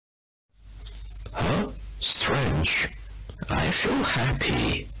strange. I feel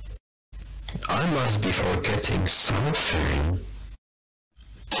happy. I must be forgetting something.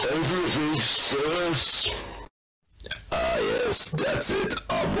 Everything sus. Ah yes, that's it,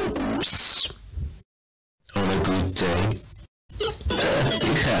 Amogus. On a good day,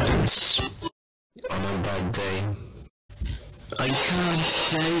 it happens. On a bad day, I can't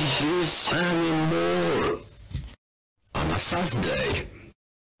take this anymore. On a sus day,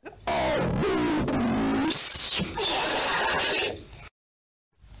 Amogus.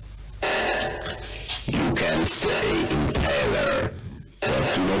 You can say impaler,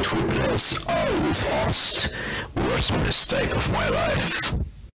 but do not replace all with host. Worst mistake of my life.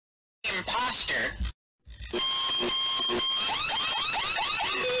 Imposter.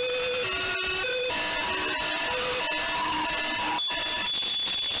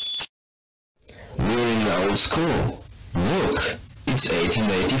 We're in old school. Look, it's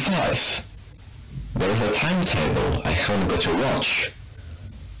 1885. There's a timetable I haven't got to watch.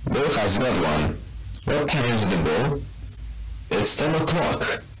 Bill has got one. What time is the Bill? It's 10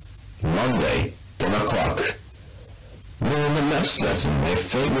 o'clock. Monday, 10 o'clock. We're in the maths lesson, my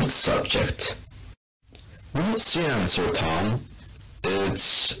favorite subject. What's the answer, Tom?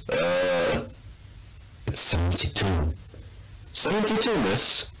 It's 72. 72,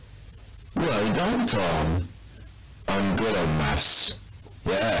 miss? Well done, Tom. I'm good at maths.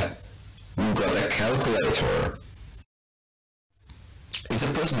 Yeah, you got a calculator. It's a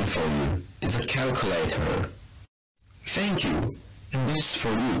present for you. It's a calculator. Thank you. And this is for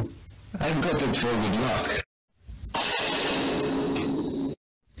you. I've got it for good luck.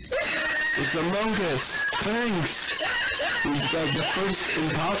 It's Among Us. Thanks. We've got the first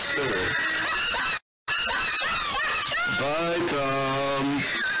imposter. Bye, Tom.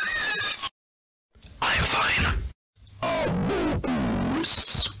 I'm fine.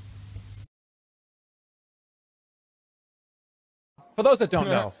 Amogus. For those that don't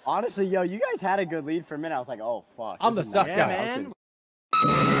know, honestly, yo, you guys had a good lead for a minute. I was like, oh fuck. I'm the sus guy. Man.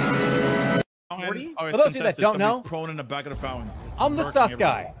 For those of you that don't know, prone in the back of the fountain. I'm the sus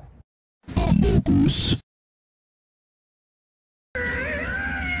guy. Amogus.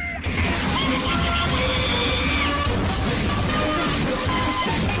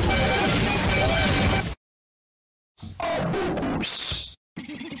 Amogus.